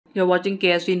You're watching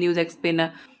KSG News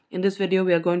Explainer. In this video,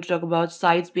 we are going to talk about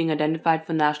sites being identified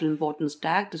for national importance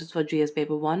tag. This is for GS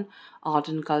Paper 1, Art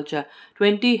and Culture.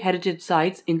 20 heritage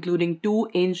sites, including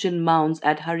 2 ancient mounds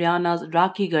at Haryana's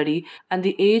Rakhigarhi and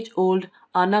the age-old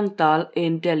Anangtal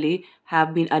in Delhi,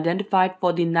 have been identified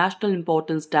for the national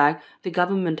importance tag, the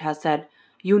government has said.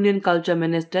 Union Culture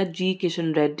Minister G.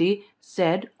 Kishan Reddy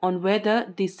said on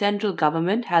whether the central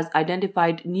government has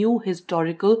identified new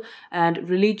historical and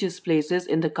religious places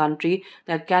in the country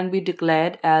that can be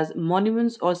declared as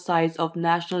monuments or sites of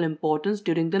national importance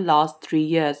during the last 3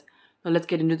 years. Now let's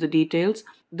get into the details.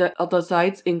 The other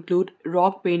sites include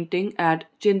rock painting at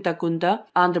Chintakunda,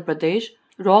 Andhra Pradesh,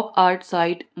 rock art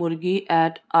site Murgi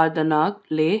at Ardanag,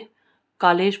 Leh,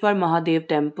 Kaleshwar Mahadev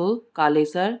Temple,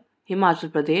 Kalesar, Himachal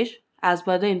Pradesh, as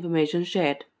per the information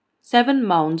shared. 7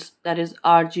 mounds, that is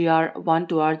RGR 1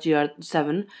 to RGR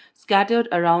 7, scattered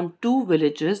around 2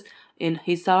 villages in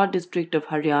Hisar district of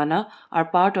Haryana, are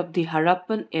part of the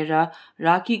Harappan era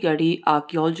Rakhigarhi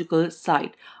archaeological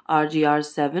site. RGR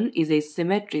 7 is a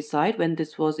cemetery site when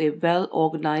this was a well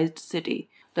organized city.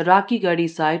 The Rakhigarhi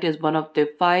site is one of the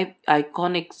 5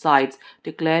 iconic sites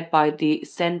declared by the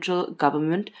central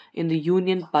government in the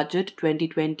Union Budget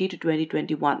 2020 to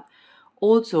 2021.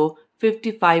 Also,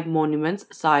 55 monuments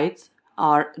sites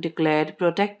are declared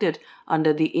protected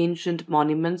under the Ancient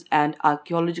Monuments and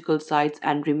Archaeological Sites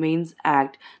and Remains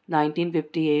Act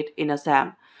 1958 in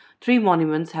Assam. 3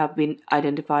 monuments have been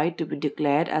identified to be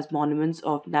declared as monuments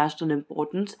of national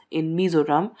importance in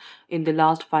Mizoram in the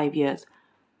last 5 years.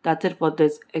 That's it for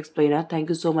this explainer. Thank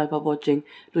you so much for watching.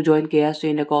 To join KSG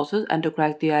India courses and to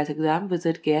crack the IELTS exam,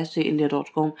 visit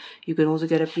ksgindia.com. You can also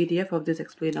get a PDF of this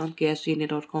explainer on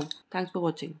ksgindia.com. Thanks for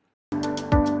watching.